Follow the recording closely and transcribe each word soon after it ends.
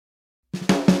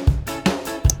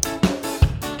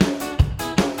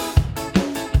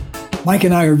Mike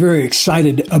and I are very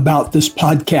excited about this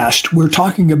podcast. We're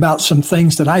talking about some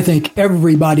things that I think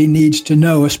everybody needs to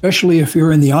know, especially if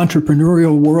you're in the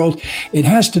entrepreneurial world. It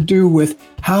has to do with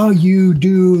how you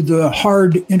do the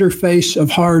hard interface of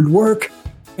hard work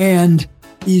and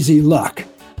easy luck.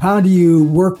 How do you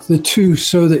work the two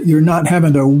so that you're not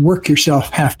having to work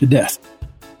yourself half to death?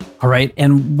 All right.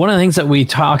 And one of the things that we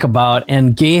talk about,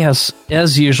 and Gay has,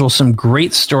 as usual, some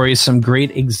great stories, some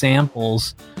great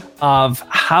examples of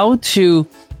how to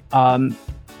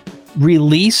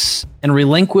release and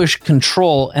relinquish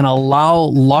control and allow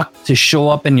luck to show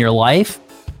up in your life,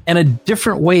 and a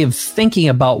different way of thinking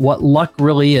about what luck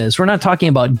really is. We're not talking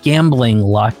about gambling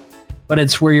luck, but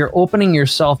it's where you're opening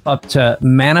yourself up to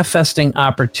manifesting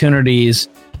opportunities,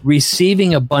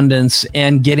 receiving abundance,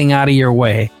 and getting out of your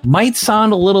way. Might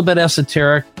sound a little bit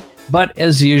esoteric, but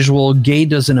as usual, Gay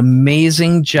does an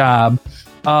amazing job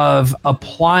of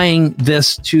applying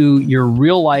this to your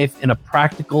real life in a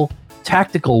practical,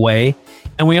 tactical way.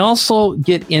 And we also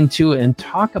get into and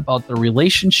talk about the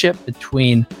relationship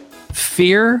between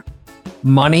fear,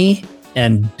 money,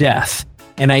 and death.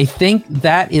 And I think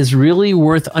that is really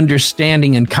worth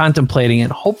understanding and contemplating.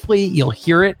 And hopefully you'll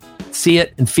hear it, see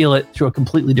it, and feel it through a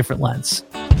completely different lens.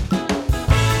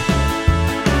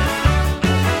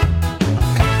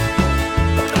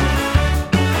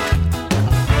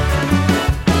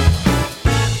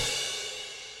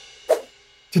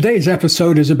 Today's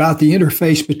episode is about the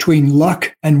interface between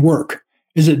luck and work.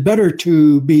 Is it better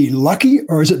to be lucky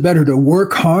or is it better to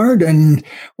work hard? And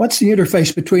what's the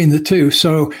interface between the two?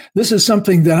 So this is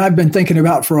something that I've been thinking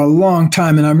about for a long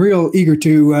time, and I'm real eager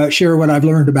to share what I've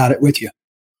learned about it with you.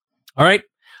 All right.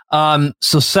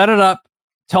 So set it up.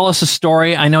 Tell us a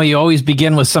story. I know you always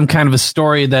begin with some kind of a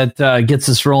story that gets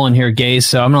us rolling here, Gay.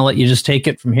 So I'm going to let you just take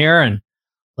it from here and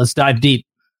let's dive deep.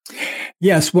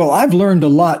 Yes. Well, I've learned a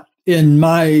lot in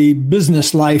my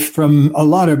business life from a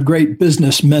lot of great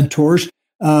business mentors.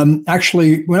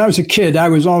 Actually, when I was a kid, I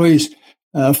was always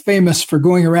famous for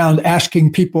going around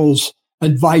asking people's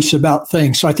advice about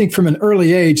things. So I think from an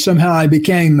early age, somehow I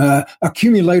became an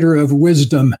accumulator of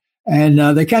wisdom. And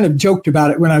they kind of joked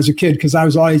about it when I was a kid, because I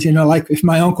was always, like if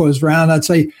my uncle was around, I'd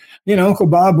say, Uncle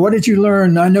Bob, what did you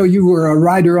learn? I know you were a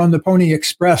rider on the Pony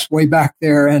Express way back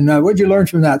there. And what did you learn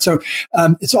from that? So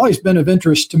it's always been of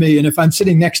interest to me. And if I'm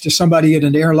sitting next to somebody at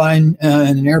an airline,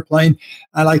 in an airplane,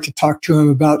 I like to talk to them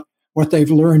about what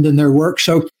they've learned in their work.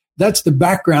 So that's the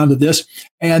background of this.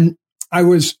 And I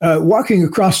was walking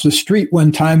across the street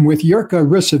one time with Jirka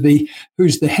Rysavy,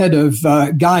 who's the head of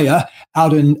Gaia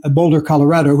out in Boulder,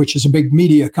 Colorado, which is a big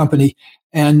media company.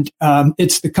 And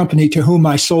it's the company to whom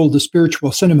I sold the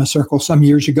Spiritual Cinema Circle some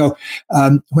years ago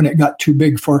when it got too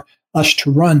big for us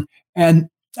to run. And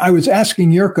I was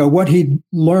asking Jirka what he'd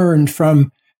learned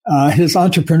from his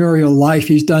entrepreneurial life.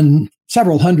 He's done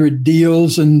several hundred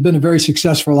deals and been a very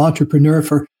successful entrepreneur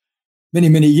for many,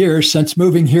 many years, since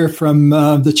moving here from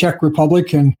the Czech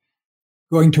Republic and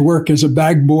going to work as a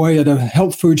bag boy at a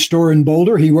health food store in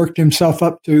Boulder. He worked himself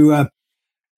up to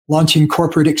launching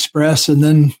Corporate Express and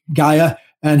then Gaia,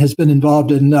 and has been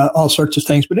involved in all sorts of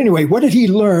things. But anyway, what did he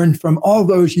learn from all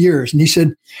those years? And he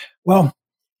said, well,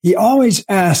 he always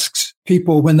asks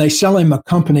people when they sell him a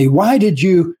company, why did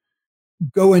you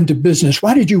go into business?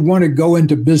 Why did you want to go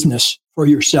into business for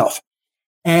yourself?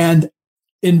 And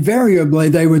invariably,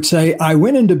 they would say, I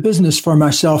went into business for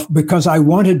myself because I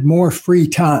wanted more free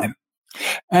time.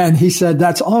 And he said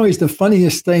that's always the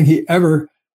funniest thing he ever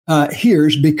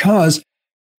hears, because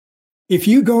if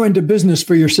you go into business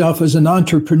for yourself as an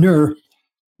entrepreneur,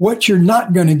 what you're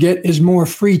not going to get is more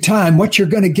free time. What you're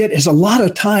going to get is a lot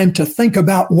of time to think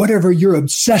about whatever you're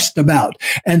obsessed about.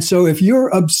 And so if you're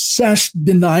obsessed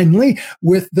benignly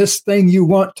with this thing you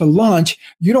want to launch,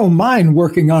 you don't mind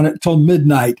working on it till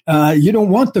midnight. You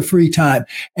don't want the free time.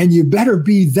 And you better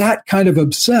be that kind of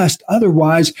obsessed.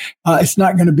 Otherwise, it's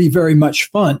not going to be very much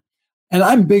fun. And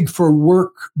I'm big for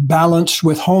work balance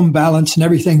with home balance and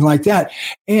everything like that.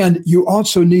 And you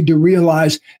also need to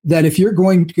realize that if you're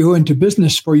going to go into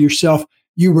business for yourself,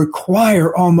 you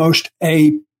require almost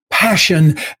a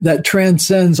passion that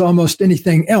transcends almost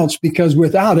anything else, because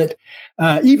without it,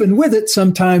 even with it,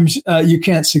 sometimes you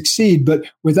can't succeed, but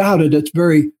without it, it's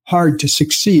very hard to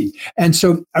succeed. And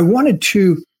so I wanted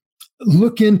to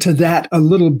look into that a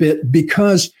little bit,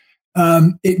 because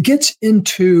it gets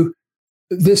into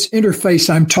this interface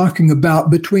I'm talking about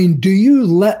between, do you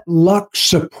let luck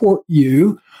support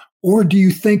you, or do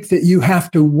you think that you have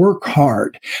to work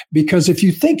hard? Because if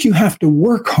you think you have to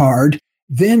work hard,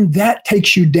 then that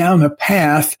takes you down a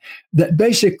path that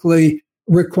basically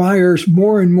requires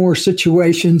more and more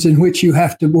situations in which you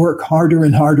have to work harder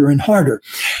and harder and harder.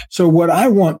 So what I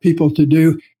want people to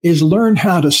do is learn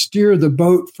how to steer the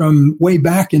boat from way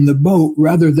back in the boat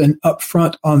rather than up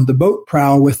front on the boat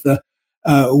prow with the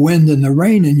wind and the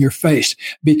rain in your face.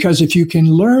 Because if you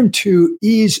can learn to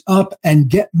ease up and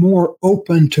get more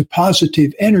open to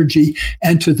positive energy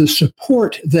and to the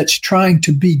support that's trying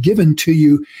to be given to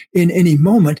you in any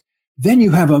moment, then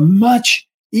you have a much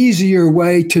easier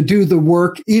way to do the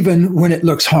work, even when it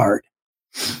looks hard.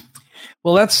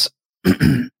 Well,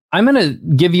 I'm going to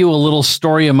give you a little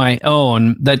story of my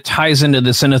own that ties into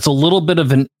this, and it's a little bit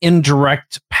of an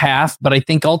indirect path, but I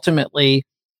think ultimately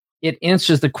it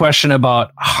answers the question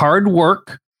about hard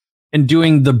work and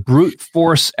doing the brute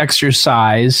force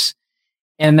exercise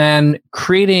and then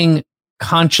creating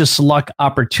conscious luck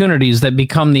opportunities that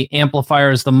become the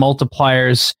amplifiers, the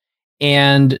multipliers,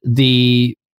 and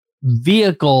the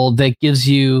vehicle that gives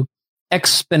you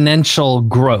exponential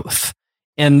growth.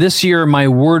 And this year, my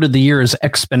word of the year is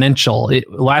exponential.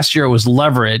 Last year, it was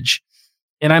leverage.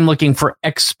 And I'm looking for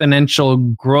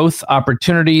exponential growth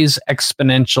opportunities,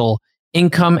 exponential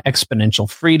income, exponential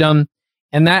freedom.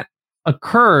 And that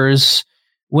occurs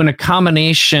when a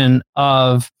combination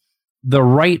of the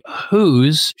right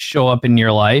who's show up in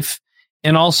your life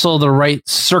and also the right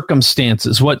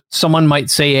circumstances, what someone might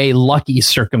say a lucky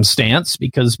circumstance,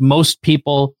 because most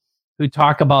people who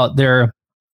talk about their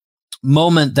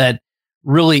moment that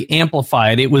really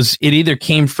amplified, it either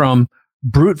came from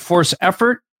brute force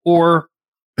effort or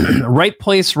right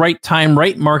place, right time,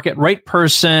 right market, right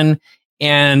person,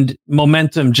 and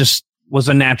momentum just was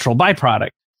a natural byproduct.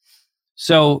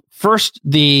 So first,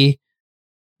 the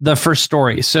first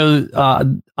story. So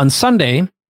on Sunday,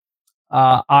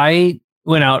 I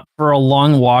went out for a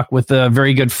long walk with a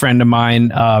very good friend of mine,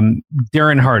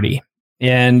 Darren Hardy.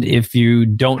 And if you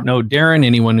don't know Darren,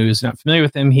 anyone who's not familiar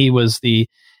with him, he was the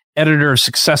editor of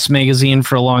Success Magazine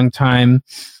for a long time.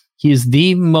 He's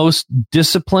the most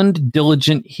disciplined,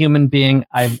 diligent human being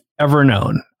I've ever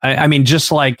known. I mean,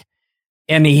 just like,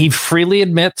 and he freely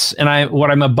admits, and what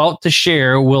I'm about to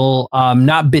share will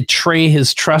not betray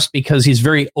his trust because he's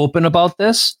very open about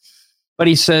this. But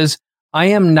he says, I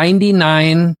am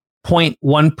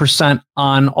 99.1%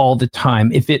 on all the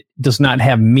time. If it does not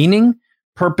have meaning,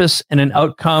 purpose, and an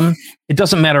outcome, it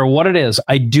doesn't matter what it is.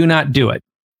 I do not do it.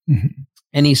 Mm-hmm.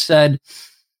 And he said,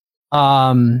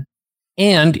 and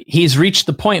he's reached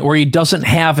the point where he doesn't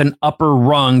have an upper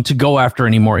rung to go after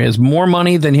anymore. He has more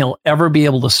money than he'll ever be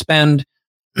able to spend.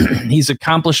 He's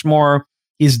accomplished more.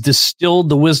 He's distilled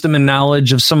the wisdom and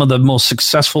knowledge of some of the most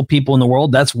successful people in the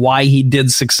world. That's why he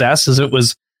did success, is it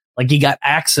was like he got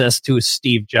access to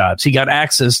Steve Jobs. He got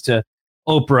access to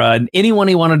Oprah, and anyone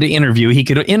he wanted to interview, he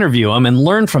could interview them and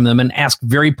learn from them and ask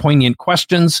very poignant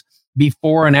questions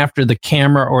before and after the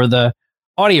camera or the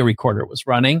audio recorder was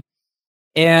running.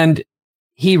 And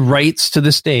he writes to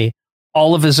this day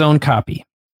all of his own copy,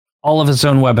 all of his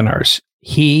own webinars.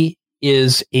 He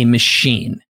is a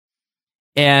machine.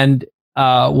 And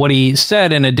what he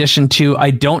said, in addition to, I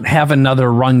don't have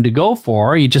another rung to go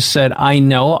for, he just said, I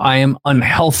know I am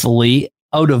unhealthily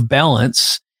out of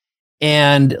balance.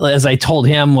 And as I told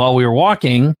him while we were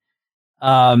walking,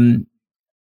 I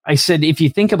said, if you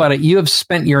think about it, you have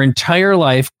spent your entire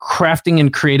life crafting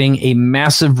and creating a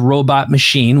massive robot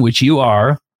machine, which you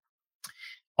are.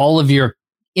 All of your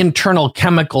internal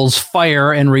chemicals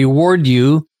fire and reward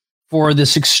you for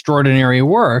this extraordinary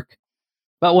work.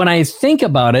 But when I think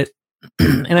about it,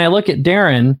 and I look at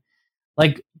Darren,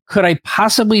 like, could I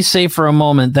possibly say for a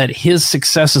moment that his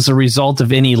success is a result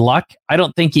of any luck? I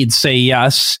don't think he'd say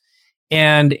yes.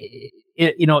 And,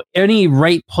 any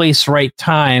right place, right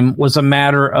time was a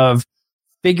matter of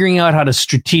figuring out how to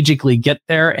strategically get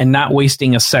there and not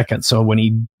wasting a second. So when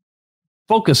he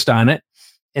focused on it,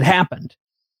 it happened.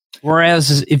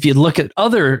 Whereas if you look at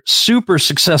other super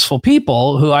successful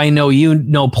people who I know you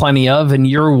know plenty of, and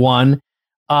you're one,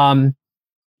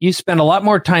 you spend a lot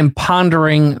more time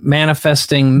pondering,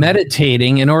 manifesting,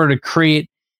 meditating in order to create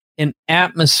an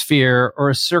atmosphere or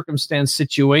a circumstance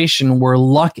situation where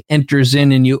luck enters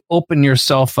in and you open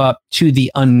yourself up to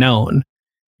the unknown.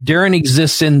 Darren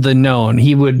exists in the known.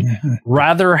 He would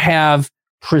rather have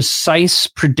precise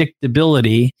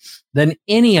predictability than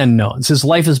any unknowns. His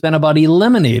life has been about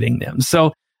eliminating them.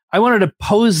 So I wanted to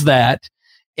pose that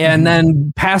and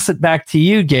then pass it back to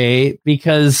you, Gay,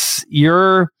 because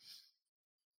you've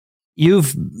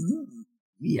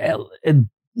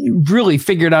really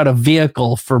figured out a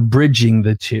vehicle for bridging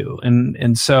the two.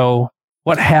 And so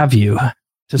what have you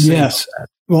to say about that?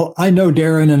 Well, I know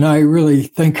Darren, and I really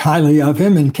think highly of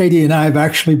him. And Katie and I have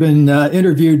actually been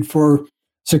interviewed for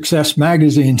Success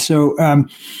Magazine. So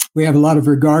we have a lot of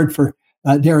regard for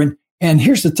Darren. And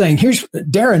here's the thing.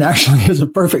 Darren actually is a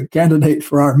perfect candidate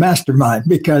for our mastermind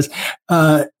because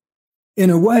in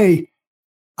a way,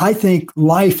 I think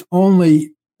life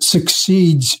only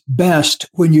succeeds best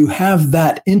when you have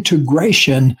that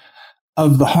integration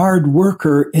of the hard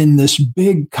worker in this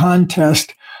big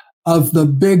contest of the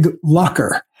big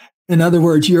lucker. In other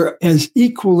words, you're as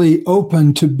equally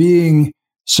open to being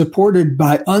supported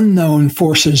by unknown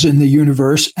forces in the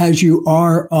universe as you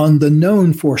are on the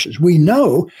known forces. We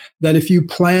know that if you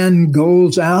plan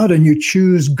goals out and you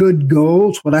choose good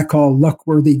goals, what I call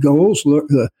luck-worthy goals,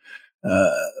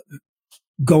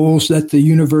 goals that the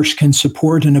universe can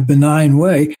support in a benign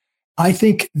way, I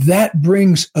think that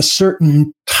brings a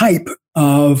certain type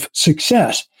of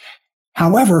success.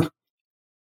 However,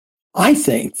 I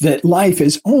think that life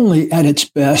is only at its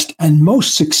best and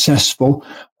most successful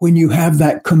when you have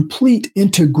that complete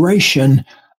integration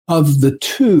of the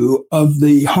two, of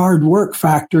the hard work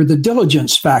factor, the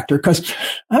diligence factor, because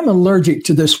I'm allergic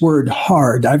to this word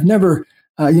hard. I've never,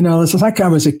 it's like I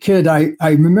was a kid. I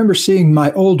remember seeing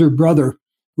my older brother,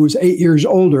 who was 8 years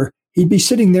older. He'd be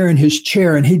sitting there in his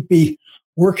chair and he'd be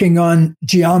working on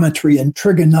geometry and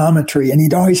trigonometry. And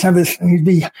he'd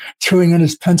be chewing on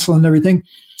his pencil and everything.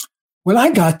 When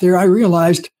I got there, I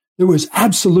realized there was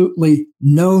absolutely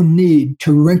no need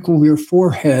to wrinkle your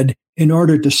forehead in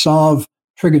order to solve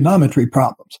trigonometry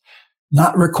problems.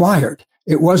 Not required.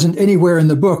 It wasn't anywhere in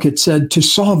the book. It said to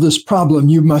solve this problem,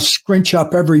 you must scrunch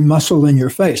up every muscle in your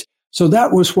face. So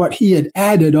that was what he had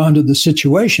added onto the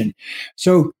situation.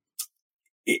 So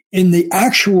in the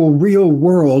actual real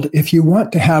world, if you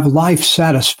want to have life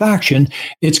satisfaction,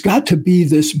 it's got to be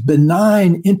this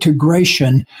benign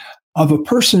integration of a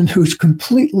person who's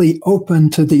completely open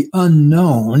to the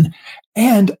unknown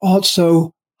and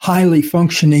also highly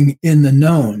functioning in the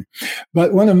known.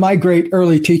 But one of my great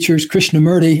early teachers,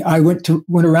 Krishnamurti, I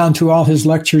went around to all his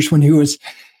lectures when he was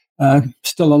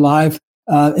still alive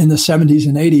in the 70s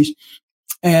and 80s.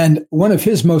 And one of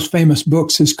his most famous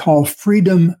books is called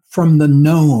Freedom from the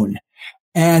Known.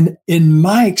 And in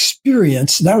my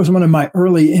experience, that was one of my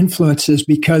early influences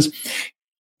because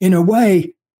in a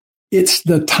way, it's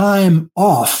the time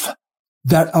off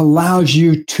that allows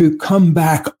you to come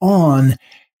back on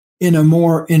in a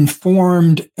more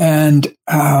informed and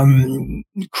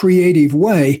creative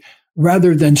way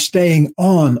rather than staying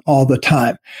on all the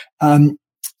time.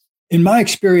 In my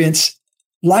experience,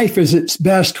 life is its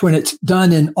best when it's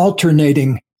done in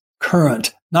alternating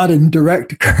current, not in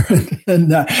direct current.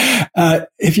 And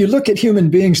if you look at human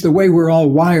beings, the way we're all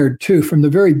wired too, from the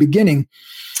very beginning,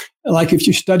 like if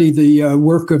you study the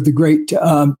work of the great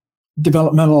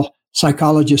developmental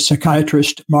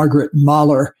psychiatrist Margaret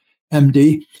Mahler,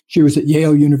 MD, she was at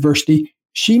Yale University.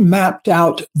 She mapped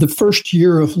out the first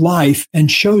year of life and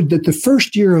showed that the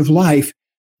first year of life,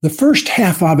 the first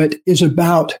half of it is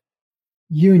about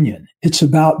union. It's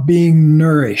about being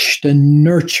nourished and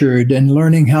nurtured and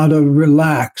learning how to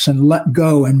relax and let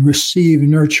go and receive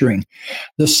nurturing.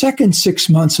 The second 6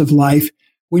 months of life,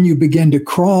 when you begin to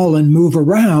crawl and move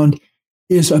around,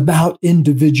 is about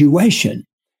individuation.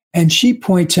 And she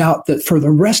points out that for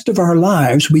the rest of our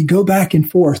lives, we go back and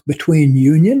forth between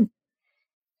union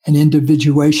and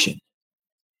individuation.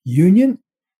 Union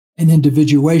and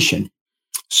individuation.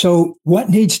 So what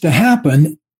needs to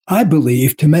happen, I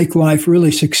believe, to make life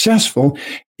really successful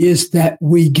is that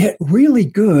we get really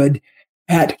good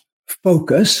at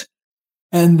focus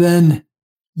and then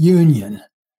union.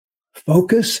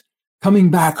 Focus,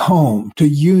 coming back home to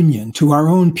union, to our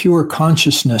own pure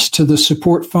consciousness, to the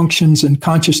support functions and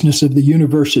consciousness of the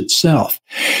universe itself.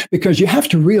 Because you have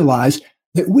to realize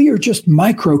that we are just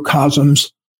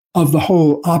microcosms of the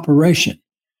whole operation.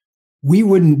 We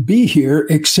wouldn't be here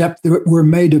except that we're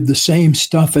made of the same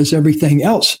stuff as everything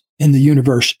else in the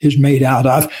universe is made out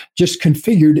of, just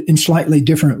configured in slightly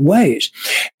different ways.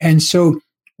 And so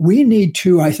we need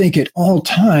to, I think, at all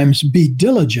times be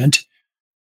diligent,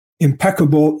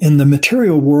 impeccable in the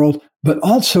material world, but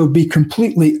also be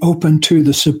completely open to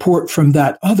the support from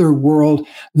that other world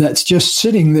that's just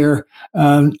sitting there,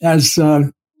 as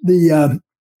the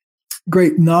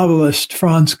great novelist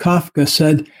Franz Kafka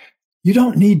said, you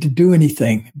don't need to do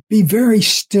anything. Be very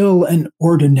still and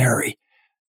ordinary.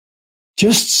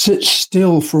 Just sit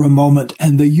still for a moment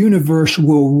and the universe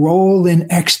will roll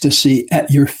in ecstasy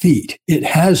at your feet. It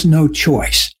has no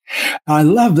choice. I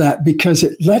love that because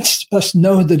it lets us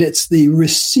know that it's the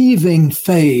receiving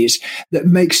phase that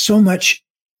makes so much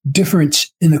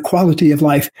difference in the quality of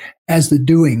life as the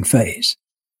doing phase.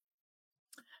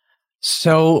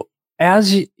 So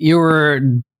as you were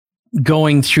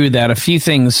going through that, a few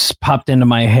things popped into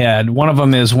my head. One of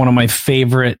them is one of my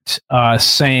favorite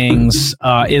sayings.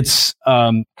 It's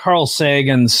Carl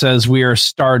Sagan says, "We are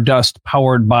stardust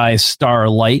powered by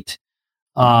starlight."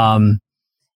 And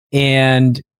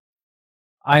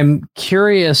I'm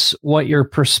curious what your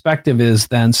perspective is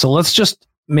then. So let's just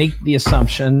make the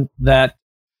assumption that,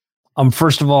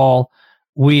 first of all,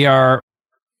 we are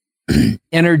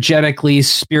energetically,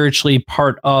 spiritually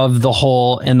part of the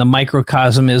whole, and the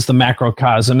microcosm is the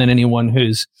macrocosm. And anyone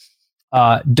who's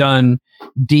done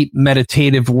deep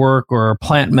meditative work or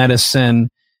plant medicine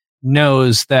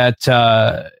knows that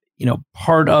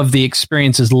part of the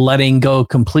experience is letting go,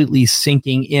 completely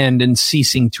sinking in and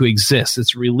ceasing to exist.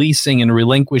 It's releasing and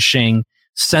relinquishing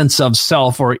sense of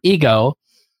self or ego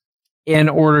in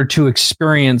order to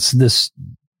experience this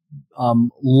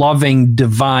loving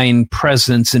divine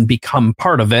presence and become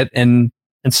part of it and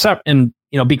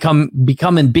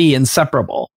become and be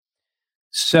inseparable.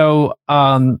 So,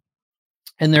 and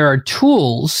there are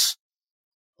tools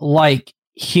like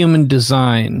human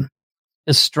design,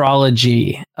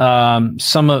 astrology,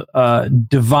 some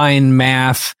divine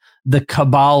math, the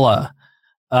Kabbalah,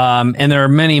 and there are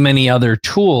many, many other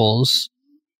tools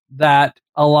that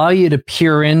allow you to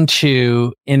peer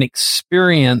into and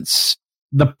experience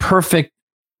the perfect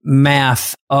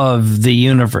math of the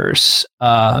universe.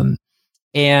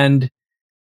 And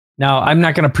now I'm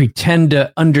not going to pretend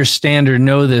to understand or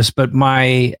know this, but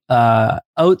my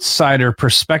outsider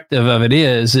perspective of it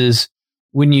is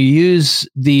when you use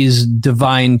these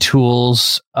divine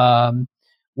tools,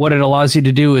 what it allows you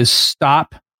to do is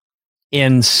stop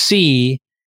and see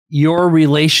your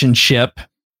relationship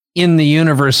in the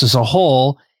universe as a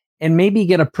whole, and maybe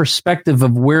get a perspective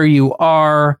of where you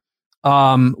are,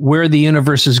 where the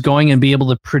universe is going, and be able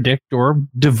to predict or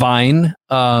divine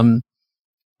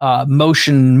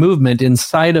motion, movement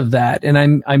inside of that.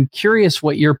 And I'm curious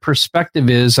what your perspective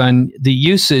is on the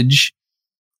usage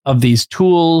of these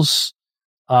tools,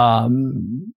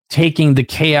 taking the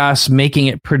chaos, making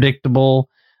it predictable.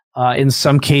 In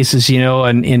some cases,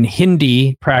 in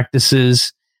Hindi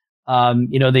practices,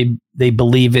 they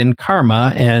believe in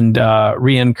karma and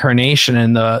reincarnation,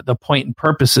 and the point and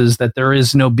purpose is that there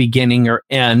is no beginning or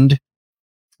end,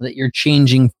 that you're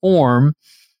changing form,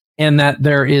 and that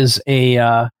there is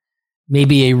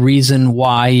maybe a reason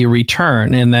why you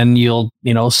return, and then you'll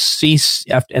cease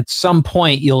at some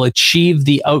point. You'll achieve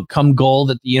the outcome goal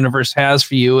that the universe has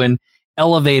for you and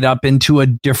elevate up into a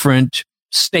different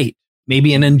state,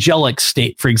 maybe an angelic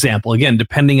state, for example, again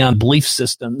depending on belief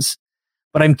systems.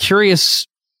 But I'm curious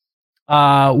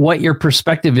what your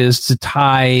perspective is to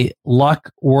tie luck,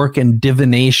 work, and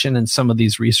divination and some of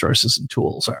these resources and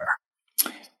tools are.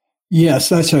 Yes,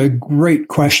 that's a great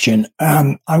question.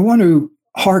 I want to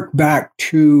hark back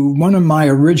to one of my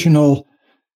original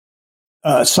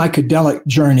psychedelic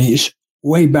journeys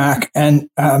way back. And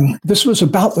this was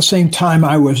about the same time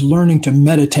I was learning to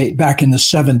meditate back in the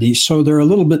 70s. So they're a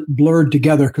little bit blurred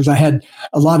together because I had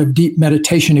a lot of deep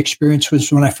meditation experience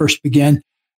when I first began,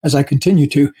 as I continue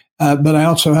to. But I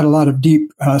also had a lot of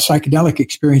deep psychedelic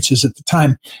experiences at the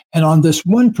time. And on this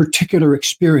one particular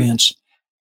experience,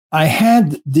 I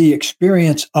had the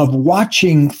experience of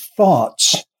watching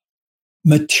thoughts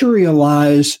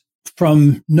materialize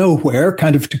from nowhere,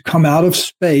 kind of to come out of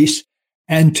space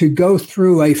and to go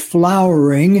through a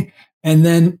flowering and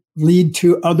then lead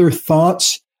to other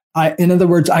thoughts. In other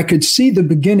words, I could see the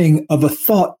beginning of a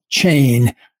thought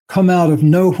chain come out of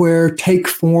nowhere, take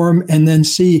form, and then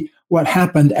see what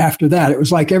happened after that. It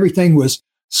was like everything was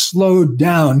slowed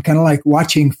down, kind of like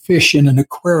watching fish in an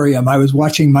aquarium. I was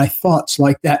watching my thoughts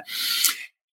like that.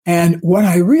 And what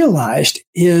I realized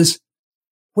is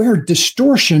where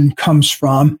distortion comes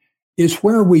from is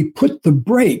where we put the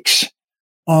brakes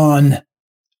on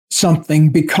something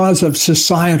because of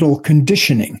societal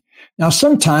conditioning. Now,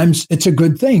 sometimes it's a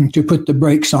good thing to put the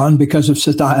brakes on because of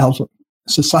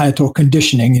societal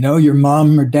conditioning. Your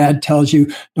mom or dad tells you,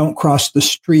 don't cross the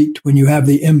street when you have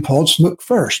the impulse, look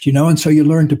first, and so you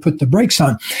learn to put the brakes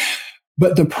on.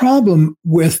 But the problem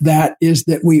with that is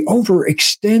that we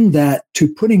overextend that to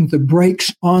putting the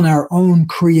brakes on our own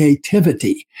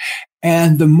creativity.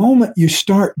 And the moment you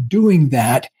start doing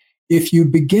that, if you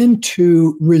begin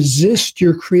to resist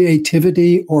your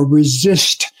creativity or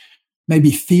resist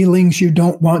maybe feelings you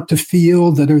don't want to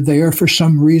feel that are there for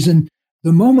some reason,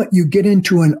 the moment you get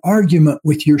into an argument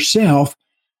with yourself,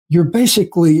 you're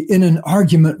basically in an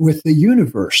argument with the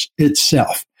universe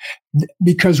itself,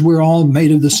 because we're all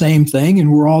made of the same thing and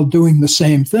we're all doing the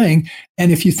same thing.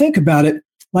 And if you think about it,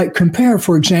 like compare,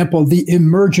 for example, the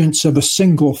emergence of a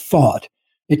single thought.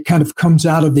 It kind of comes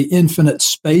out of the infinite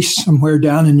space somewhere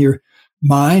down in your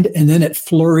mind, and then it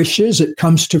flourishes, it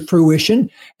comes to fruition,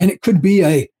 and it could be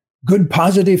a good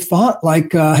positive thought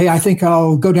like, hey, I think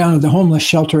I'll go down to the homeless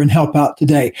shelter and help out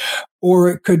today. Or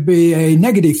it could be a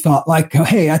negative thought like,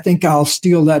 hey, I think I'll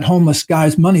steal that homeless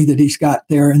guy's money that he's got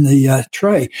there in the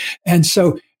tray. And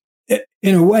so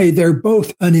in a way, they're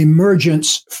both an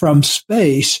emergence from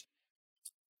space.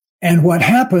 And what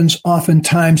happens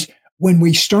oftentimes when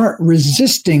we start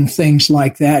resisting things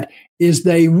like that is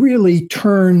they really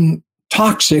turn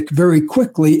toxic very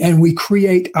quickly, and we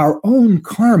create our own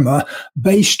karma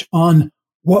based on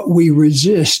what we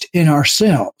resist in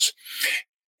ourselves.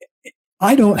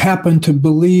 I don't happen to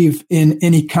believe in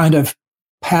any kind of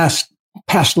past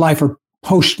life or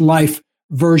post-life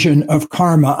version of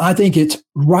karma. I think it's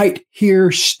right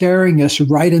here staring us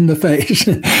right in the face.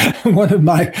 One of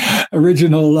my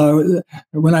original,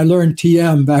 when I learned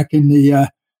TM back in the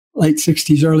late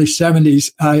 60s, early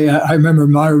 70s, I remember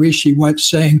Maharishi once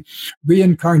saying,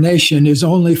 reincarnation is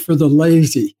only for the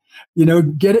lazy.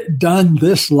 Get it done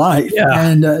this life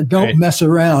and don't mess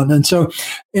around. And so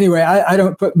anyway, I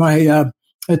don't put my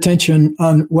attention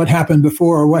on what happened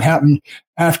before or what happened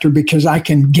after, because I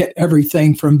can get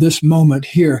everything from this moment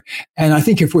here. And I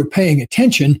think if we're paying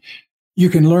attention, you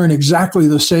can learn exactly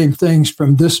the same things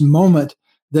from this moment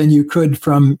than you could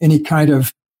from any kind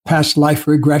of past life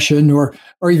regression or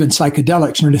even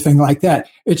psychedelics or anything like that.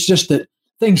 It's just that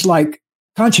things like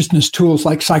consciousness tools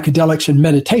like psychedelics and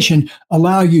meditation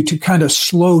allow you to kind of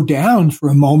slow down for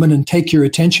a moment and take your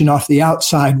attention off the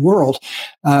outside world.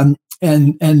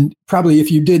 And probably if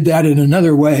you did that in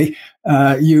another way,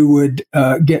 you would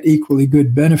get equally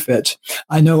good benefits.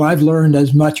 I know I've learned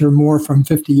as much or more from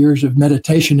 50 years of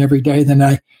meditation every day than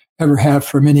I ever have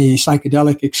from any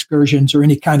psychedelic excursions or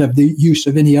any kind of the use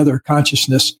of any other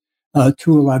consciousness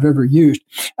tool I've ever used.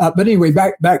 But anyway,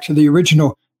 back to the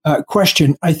original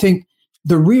question. I think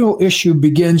the real issue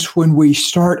begins when we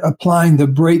start applying the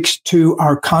brakes to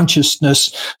our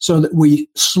consciousness so that we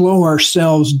slow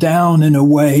ourselves down in a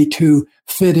way to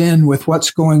fit in with what's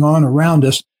going on around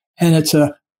us. And it's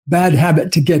a bad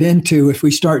habit to get into. If we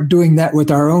start doing that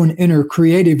with our own inner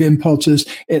creative impulses,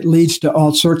 it leads to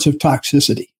all sorts of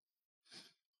toxicity.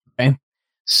 Okay.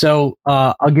 So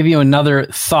I'll give you another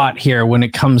thought here when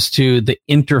it comes to the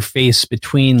interface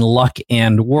between luck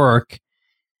and work,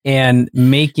 and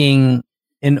making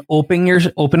and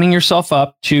opening yourself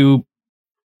up to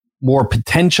more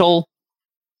potential,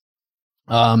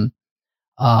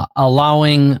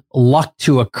 allowing luck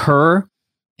to occur.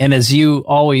 And as you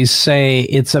always say,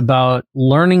 it's about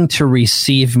learning to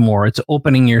receive more. It's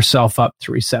opening yourself up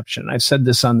to reception. I've said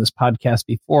this on this podcast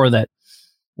before, that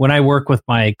when I work with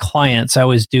my clients, I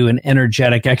always do an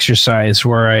energetic exercise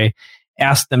where I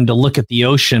ask them to look at the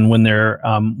ocean when they're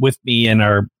with me in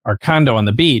our condo on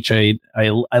the beach. I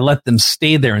let them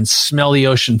stay there and smell the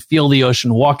ocean, feel the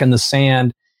ocean, walk in the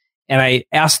sand. And I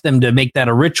ask them to make that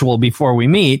a ritual before we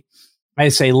meet. I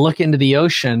say, look into the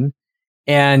ocean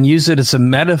and use it as a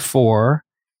metaphor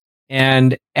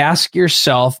and ask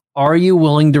yourself, are you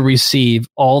willing to receive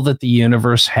all that the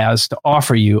universe has to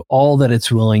offer you, all that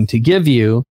it's willing to give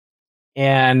you?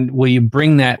 And will you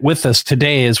bring that with us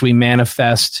today as we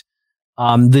manifest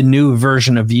the new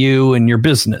version of you and your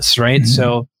business, right? Mm-hmm.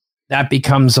 So that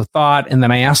becomes a thought. And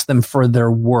then I ask them for their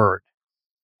word.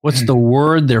 What's the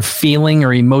word, their feeling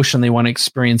or emotion they want to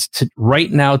experience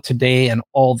right now, today, and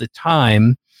all the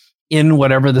time in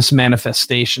whatever this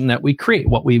manifestation that we create,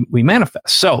 what we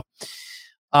manifest. So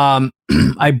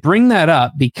I bring that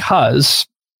up because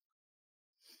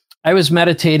I was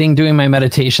doing my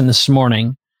meditation this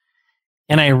morning,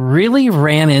 and I really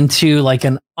ran into like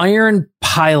an iron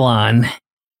pylon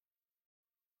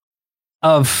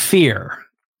of fear.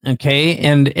 Okay.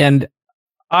 And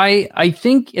I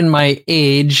think in my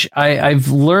age, I've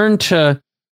learned to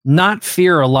not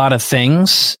fear a lot of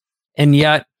things, and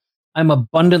yet I'm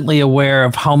abundantly aware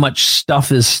of how much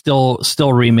stuff is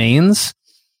still remains.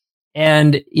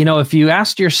 And, if you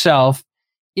asked yourself,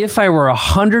 if I were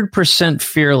 100%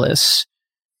 fearless,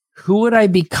 who would I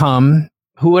become?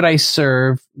 Who would I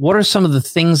serve? What are some of the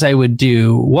things I would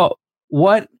do?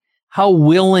 How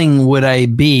willing would I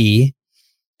be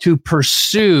to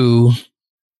pursue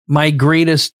my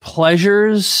greatest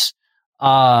pleasures,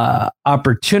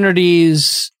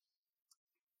 opportunities,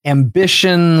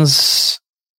 ambitions,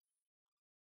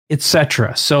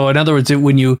 etc.? So in other words,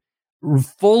 when you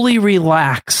fully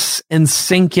relax and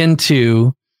sink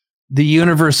into the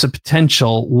universe of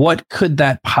potential, what could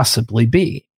that possibly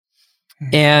be?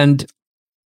 And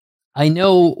I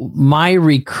know my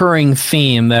recurring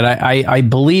theme that I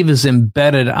believe is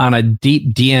embedded on a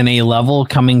deep DNA level,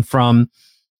 coming from,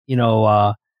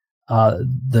 the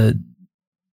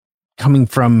coming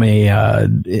from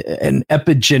an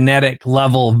epigenetic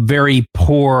level, very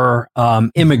poor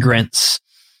immigrants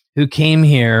who came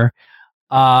here.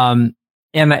 And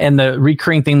the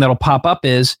recurring thing that'll pop up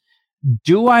is,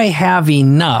 do I have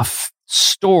enough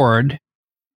stored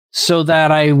so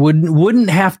that I wouldn't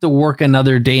have to work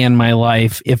another day in my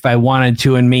life if I wanted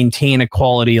to and maintain a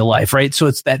quality of life, right? So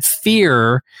it's that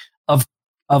fear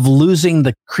of losing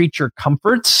the creature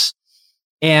comforts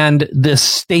and this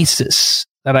stasis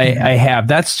that I have.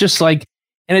 That's just like,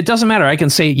 and it doesn't matter. I can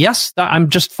say, yes, I'm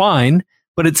just fine,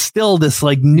 but it's still this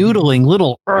like noodling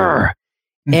little,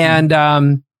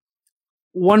 and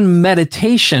one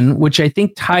meditation, which I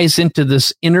think ties into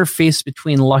this interface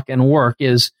between luck and work,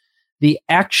 is the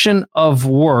action of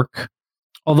work.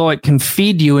 Although it can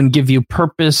feed you and give you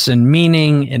purpose and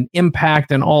meaning and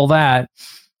impact and all that,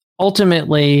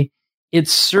 ultimately it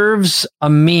serves a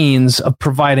means of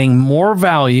providing more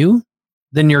value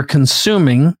than you're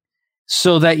consuming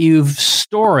so that you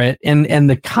store it. And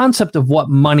the concept of what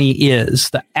money is,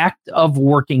 the act of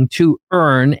working to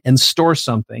earn and store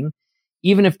something,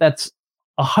 even if that's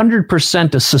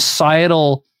 100% a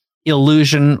societal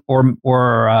illusion or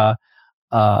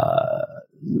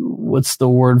what's the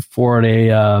word for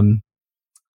it?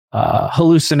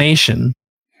 Hallucination,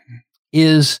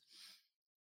 is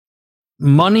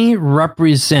money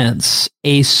represents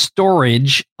a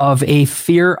storage of a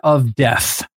fear of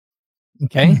death.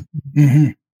 Okay.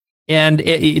 Mm-hmm. And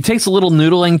it takes a little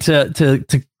noodling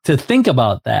to think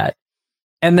about that.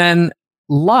 And then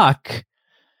luck,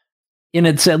 in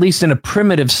its, at least in a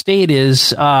primitive state,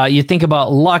 is you think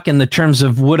about luck in the terms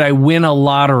of, would I win a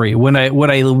lottery? Would I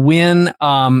win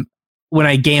when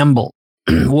I gamble?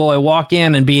 Will I walk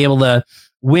in and be able to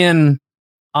win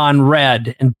on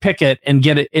red and pick it and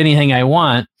get anything I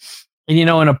want? And you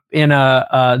know,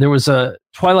 there was a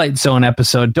Twilight Zone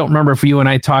episode, don't remember if you and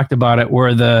I talked about it,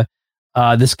 where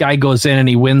this guy goes in and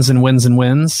he wins and wins and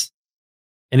wins,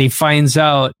 and he finds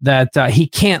out that he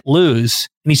can't lose,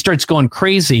 and he starts going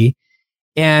crazy.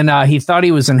 And he thought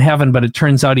he was in heaven, but it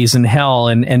turns out he's in hell.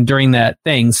 And during that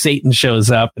thing, Satan shows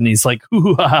up and he's like,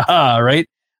 "Hoo ha ha!" Right?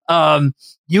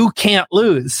 You can't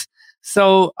lose.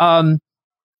 So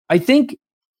I think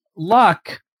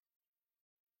luck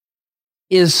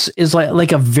is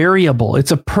like a variable.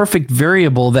 It's a perfect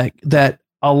variable that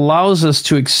allows us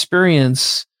to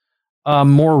experience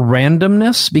more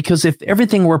randomness. Because if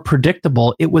everything were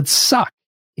predictable, it would suck.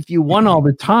 If you won all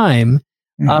the time.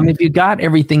 If you got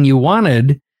everything you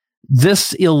wanted,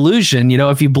 this illusion, you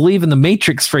know, if you believe in the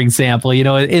Matrix, for example, you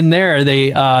know, in there,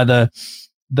 the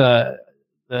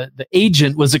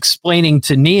agent was explaining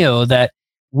to Neo that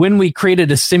when we created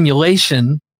a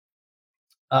simulation,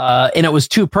 and it was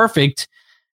too perfect,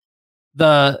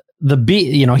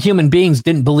 human beings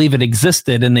didn't believe it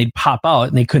existed, and they'd pop out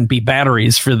and they couldn't be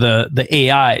batteries for the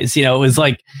AIs. You know, it was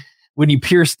like when you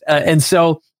pierced, and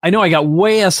so I know I got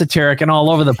way esoteric and all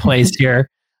over the place here.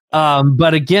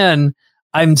 But again,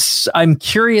 I'm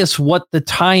curious what the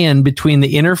tie-in between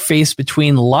the interface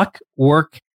between luck,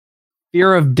 work,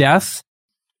 fear of death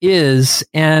is,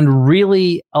 and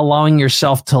really allowing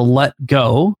yourself to let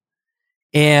go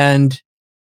and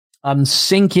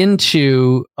sink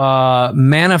into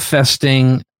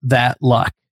manifesting that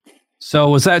luck. So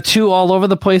was that too all over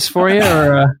the place for you?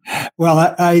 Or,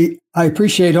 Well, I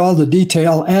appreciate all the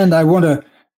detail, and I want to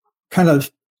kind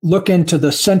of look into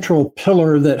the central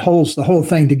pillar that holds the whole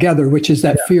thing together, which is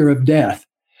that fear of death.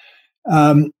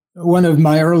 One of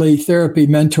my early therapy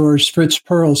mentors, Fritz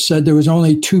Perls, said there was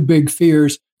only two big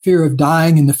fears: fear of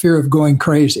dying and the fear of going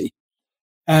crazy.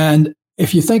 And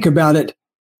if you think about it,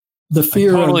 the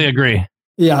fear I totally agree.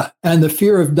 Yeah. And the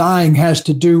fear of dying has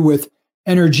to do with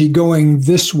energy going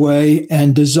this way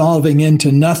and dissolving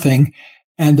into nothing.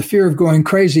 And the fear of going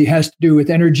crazy has to do with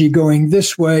energy going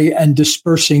this way and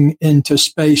dispersing into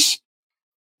space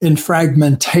in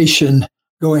fragmentation,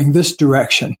 going this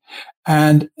direction.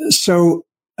 And so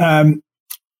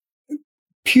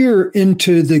peer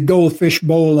into the goldfish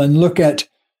bowl and look at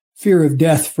fear of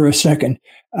death for a second.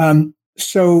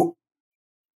 So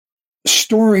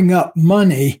storing up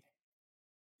money,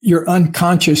 your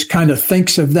unconscious kind of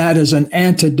thinks of that as an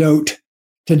antidote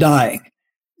to dying.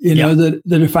 You know, that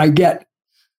if I get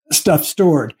stuff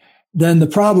stored, then the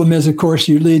problem is, of course,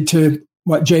 you lead to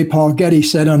what J. Paul Getty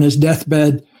said on his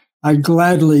deathbed: "I'd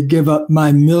gladly give up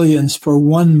my millions for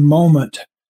one moment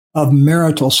of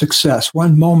marital success,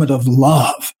 one moment of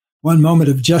love, one moment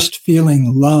of just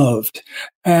feeling loved."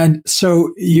 And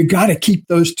so you got to keep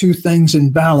those two things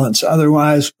in balance.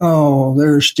 Otherwise,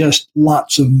 there's just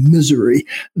lots of misery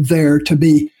there to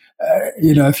be,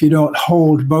 if you don't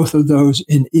hold both of those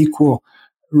in equal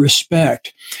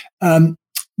respect.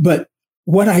 But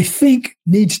what I think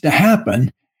needs to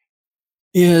happen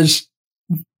is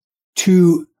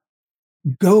to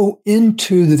go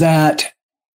into that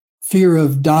fear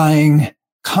of dying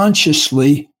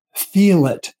consciously, feel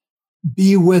it,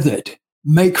 be with it,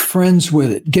 make friends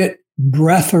with it, get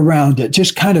breath around it,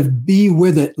 just kind of be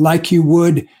with it like you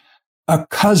would a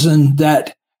cousin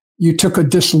that you took a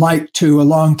dislike to a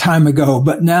long time ago,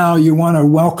 but now you want to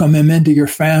welcome him into your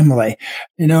family.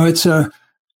 You know, it's a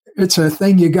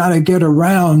thing you got to get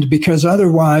around, because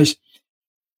otherwise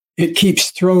it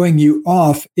keeps throwing you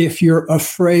off if you're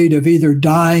afraid of either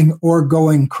dying or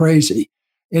going crazy.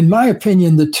 In my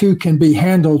opinion, the two can be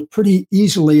handled pretty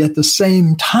easily at the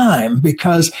same time,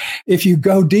 because if you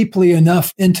go deeply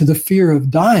enough into the fear of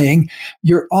dying,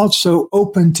 you're also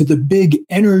open to the big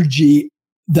energy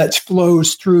that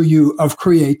flows through you of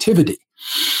creativity.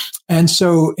 And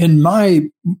so in my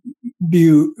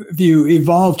view,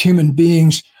 evolved human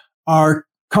beings are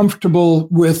comfortable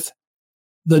with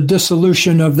the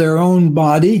dissolution of their own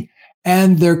body,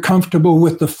 and they're comfortable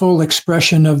with the full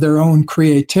expression of their own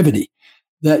creativity.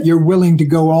 That you're willing to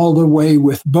go all the way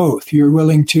with both. You're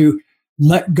willing to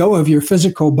let go of your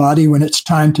physical body when it's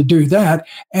time to do that,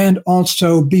 and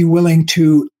also be willing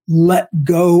to let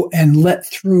go and let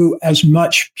through as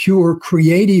much pure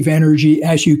creative energy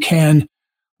as you can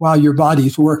while your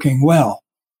body's working well.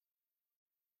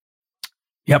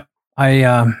 Yep,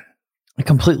 I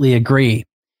completely agree.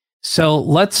 So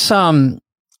let's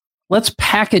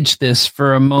package this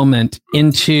for a moment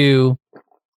into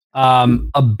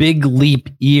a big leap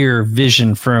year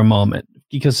vision for a moment,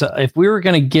 because if we were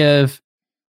going to give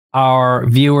our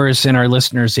viewers and our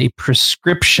listeners a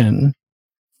prescription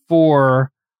for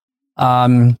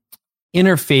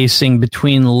interfacing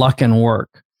between luck and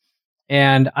work,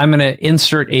 and I'm going to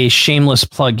insert a shameless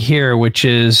plug here, which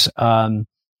is one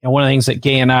of the things that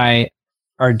Gay and I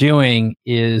are doing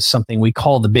is something we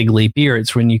call the Big Leap Year.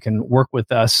 It's when you can work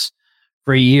with us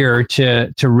for a year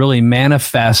to really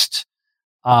manifest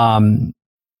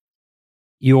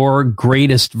your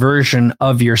greatest version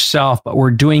of yourself, but we're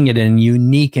doing it in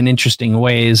unique and interesting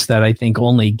ways that I think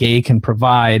only Gay can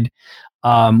provide,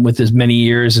 with as many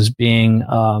years as being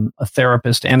a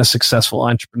therapist and a successful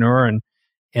entrepreneur,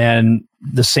 and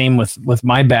the same with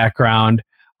my background.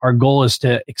 Our goal is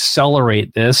to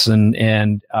accelerate this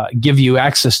and give you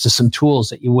access to some tools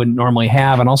that you wouldn't normally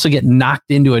have, and also get knocked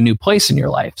into a new place in your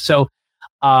life. So,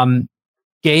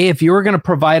 Gay, if you were going to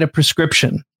provide a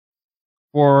prescription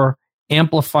for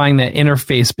amplifying that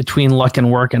interface between luck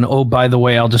and work, and oh, by the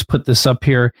way, I'll just put this up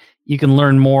here. You can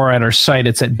learn more at our site.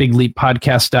 It's at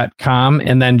bigleappodcast.com,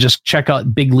 and then just check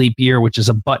out Big Leap Year, which is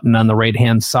a button on the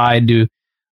right-hand side to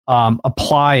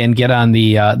apply and get on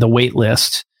the wait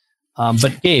list.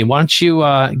 But Gay, why don't you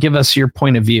give us your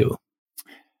point of view?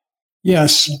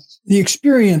 Yes, the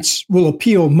experience will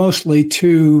appeal mostly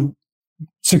to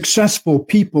successful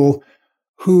people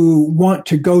who want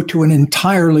to go to an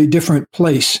entirely different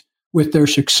place with their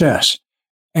success.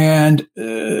 And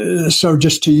so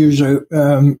just to use a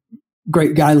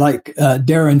great guy like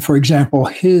Darren, for example,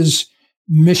 his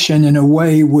mission in a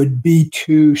way would be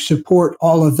to support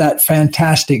all of that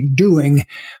fantastic doing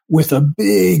with a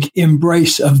big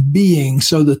embrace of being,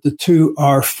 so that the two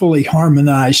are fully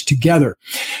harmonized together.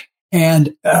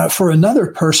 And for another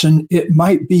person, it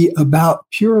might be about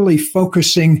purely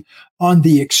focusing on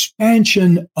the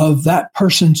expansion of that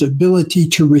person's ability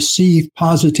to receive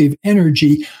positive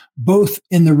energy, both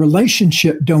in the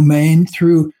relationship domain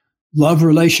through love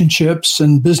relationships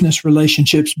and business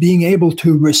relationships, being able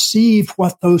to receive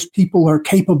what those people are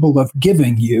capable of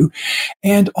giving you,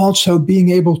 and also being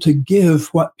able to give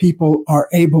what people are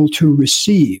able to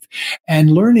receive,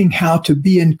 and learning how to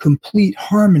be in complete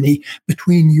harmony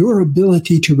between your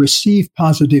ability to receive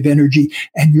positive energy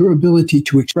and your ability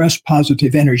to express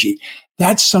positive energy.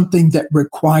 That's something that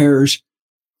requires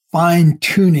fine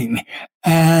tuning.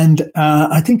 And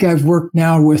I think I've worked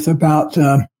now with about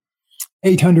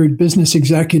 800 business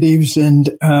executives and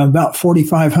about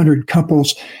 4,500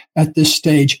 couples at this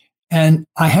stage. And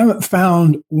I haven't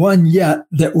found one yet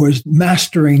that was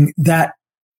mastering that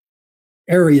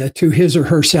area to his or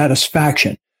her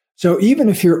satisfaction. So even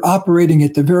if you're operating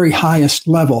at the very highest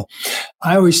level,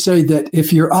 I always say that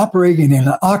if you're operating in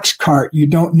an ox cart, you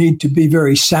don't need to be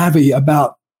very savvy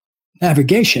about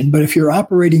navigation. But if you're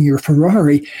operating your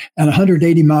Ferrari at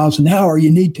 180 miles an hour,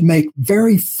 you need to make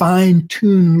very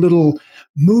fine-tuned little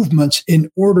movements in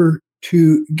order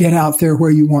to get out there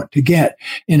where you want to get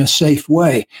in a safe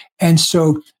way. And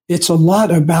so it's a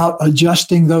lot about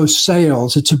adjusting those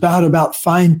sails. It's about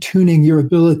fine-tuning your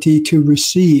ability to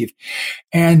receive.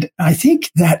 And I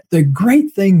think that the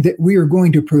great thing that we are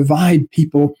going to provide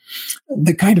people,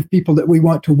 the kind of people that we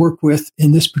want to work with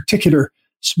in this particular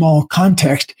small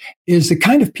context, is the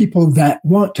kind of people that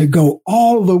want to go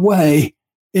all the way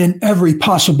in every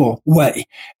possible way.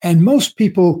 And most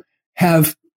people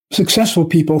successful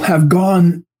people have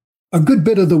gone a good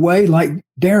bit of the way, like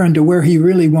Darren, to where he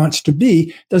really wants to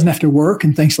be, doesn't have to work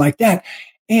and things like that.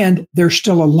 And there's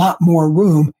still a lot more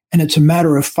room, and it's a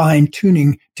matter of fine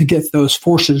tuning to get those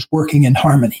forces working in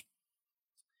harmony.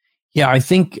 Yeah, I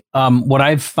think what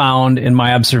I've found in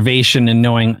my observation and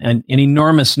knowing an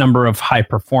enormous number of high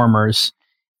performers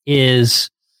is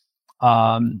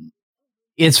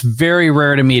it's very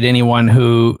rare to meet anyone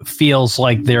who feels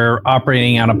like they're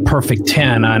operating on a perfect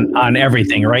 10 on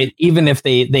everything, right? Even if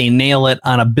they nail it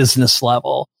on a business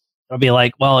level, they'll be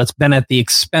like, well, it's been at the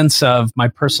expense of my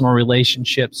personal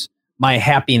relationships, my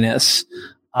happiness,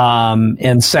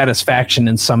 and satisfaction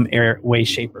in some way,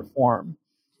 shape, or form.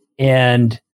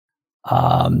 And,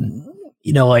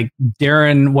 like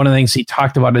Darren, one of the things he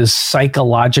talked about is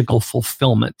psychological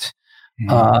fulfillment.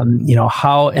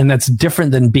 And that's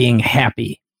different than being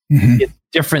happy. Mm-hmm. It's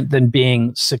different than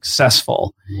being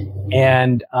successful.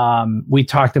 And we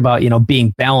talked about,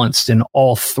 being balanced in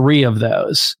all three of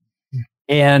those.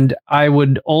 And I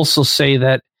would also say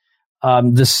that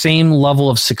the same level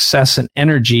of success and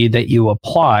energy that you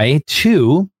apply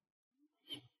to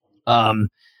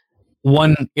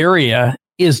one area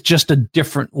is just a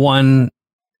different one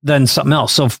than something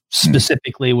else. So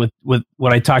specifically with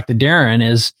what I talked to Darren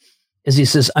is he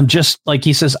says,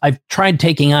 I've tried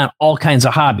taking on all kinds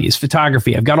of hobbies,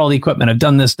 photography. I've got all the equipment. I've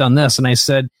done this. And he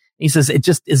says, it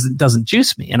just doesn't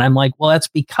juice me. And I'm like, well, that's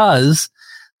because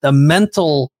the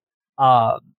mental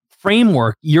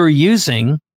framework you're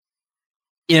using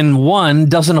in one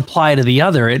doesn't apply to the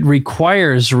other. It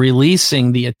requires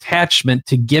releasing the attachment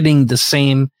to getting the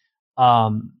same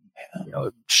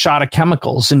shot of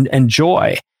chemicals and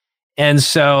joy. And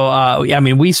so,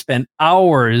 we spent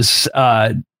hours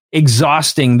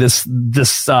exhausting this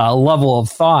level of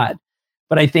thought.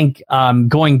 But I think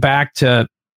going back to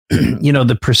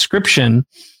the prescription,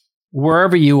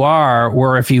 wherever you are,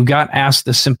 where if you got asked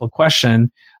the simple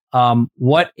question,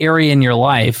 what area in your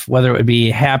life, whether it would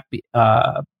be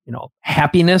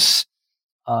happiness,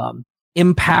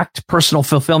 impact, personal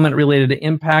fulfillment related to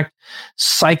impact,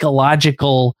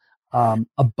 psychological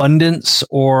abundance,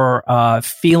 or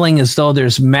feeling as though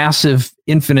there's massive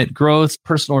infinite growth,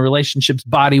 personal relationships,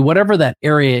 body, whatever that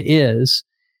area is,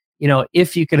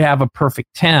 if you could have a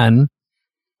perfect 10,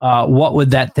 what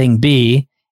would that thing be?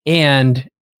 And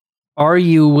are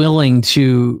you willing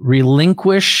to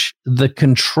relinquish the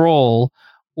control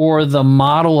or the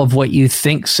model of what you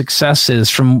think success is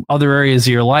from other areas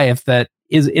of your life that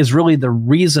is really the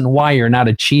reason why you're not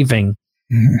achieving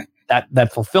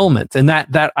that fulfillment? And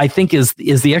that I think is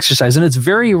the exercise. And it's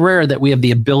very rare that we have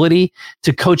the ability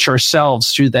to coach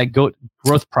ourselves through that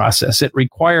growth process. It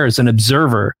requires an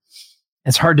observer.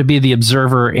 It's hard to be the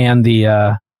observer and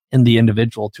the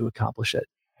individual to accomplish it.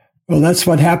 Well, that's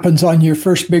what happens on your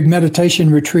first big meditation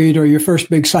retreat or your first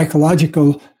big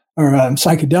psychological or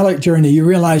psychedelic journey. You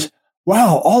realize,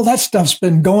 wow, all that stuff's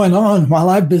been going on while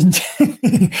I've been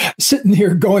sitting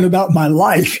here going about my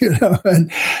life,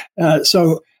 And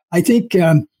so I think,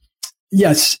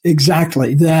 yes,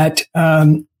 exactly, that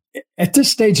at this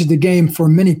stage of the game, for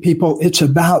many people, it's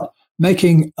about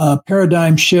making a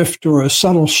paradigm shift or a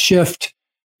subtle shift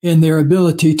in their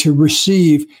ability to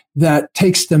receive that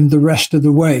takes them the rest of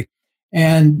the way.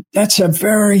 And that's a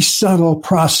very subtle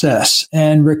process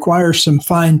and requires some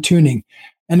fine tuning.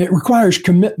 And it requires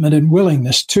commitment and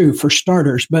willingness too, for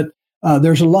starters. But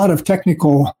there's a lot of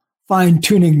technical fine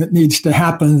tuning that needs to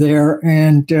happen there.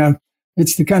 And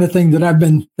it's the kind of thing that I've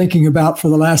been thinking about for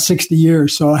the last 60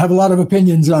 years. So I have a lot of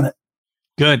opinions on it.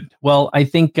 Good. Well, I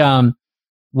think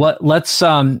let's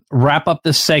wrap up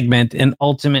this segment. And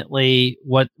ultimately,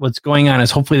 what's going on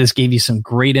is hopefully this gave you some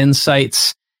great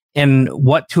insights in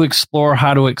what to explore,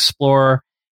 how to explore,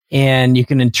 and you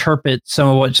can interpret some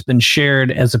of what's been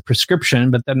shared as a prescription.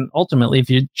 But then ultimately, if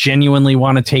you genuinely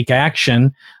want to take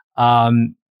action,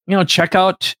 check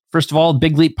out, first of all,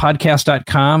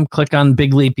 bigleappodcast.com, click on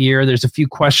Big Leap Year. There's a few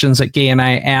questions that Gay and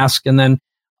I ask, and then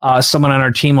someone on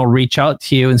our team will reach out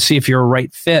to you and see if you're a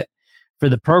right fit for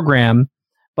the program.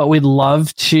 But we'd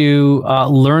love to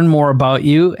learn more about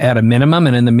you at a minimum.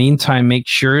 And in the meantime, make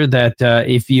sure that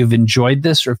if you've enjoyed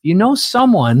this, or if you know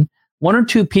someone, one or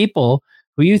two people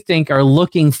who you think are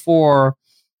looking for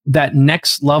that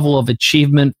next level of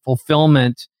achievement,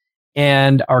 fulfillment,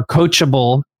 and are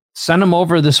coachable send them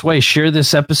over this way. Share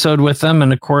this episode with them.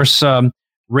 And of course,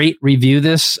 rate, review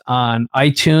this on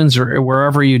iTunes or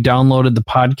wherever you downloaded the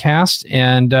podcast.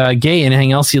 And Gay,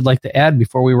 anything else you'd like to add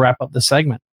before we wrap up the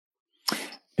segment?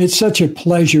 It's such a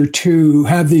pleasure to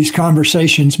have these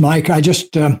conversations, Mike. I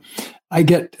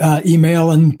get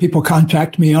email and people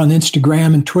contact me on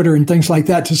Instagram and Twitter and things like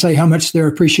that to say how much they're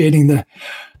appreciating the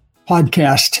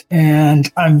podcast.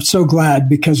 And I'm so glad,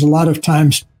 because a lot of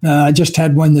times, I just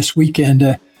had one this weekend.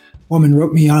 A woman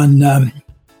wrote me on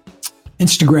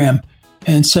Instagram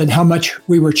and said how much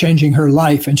we were changing her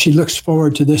life. And she looks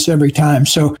forward to this every time.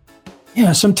 So,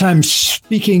 yeah, sometimes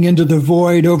speaking into the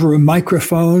void over a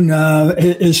microphone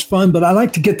is fun, but I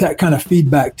like to get that kind of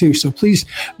feedback too. So please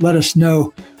let us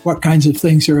know what kinds of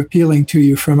things are appealing to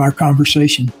you from our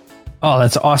conversation. Oh,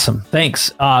 that's awesome.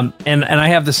 Thanks. And I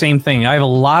have the same thing. I have a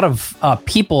lot of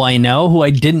people I know who I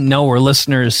didn't know were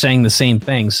listeners saying the same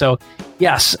thing. So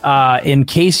yes, in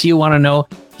case you want to know,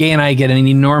 Gay and I get an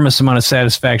enormous amount of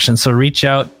satisfaction. So reach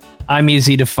out. I'm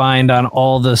easy to find on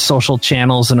all the social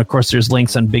channels. And of course, there's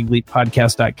links on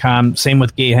bigleappodcast.com. Same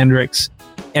with Gay Hendricks.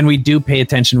 And we do pay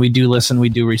attention. We do listen. We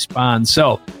do respond.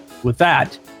 So with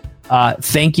that,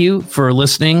 thank you for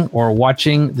listening or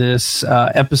watching this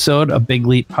episode of Big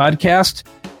Leap Podcast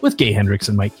with Gay Hendricks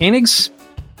and Mike Koenigs.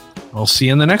 I'll see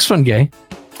you in the next one, Gay.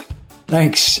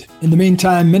 Thanks. In the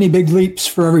meantime, many big leaps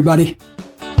for everybody.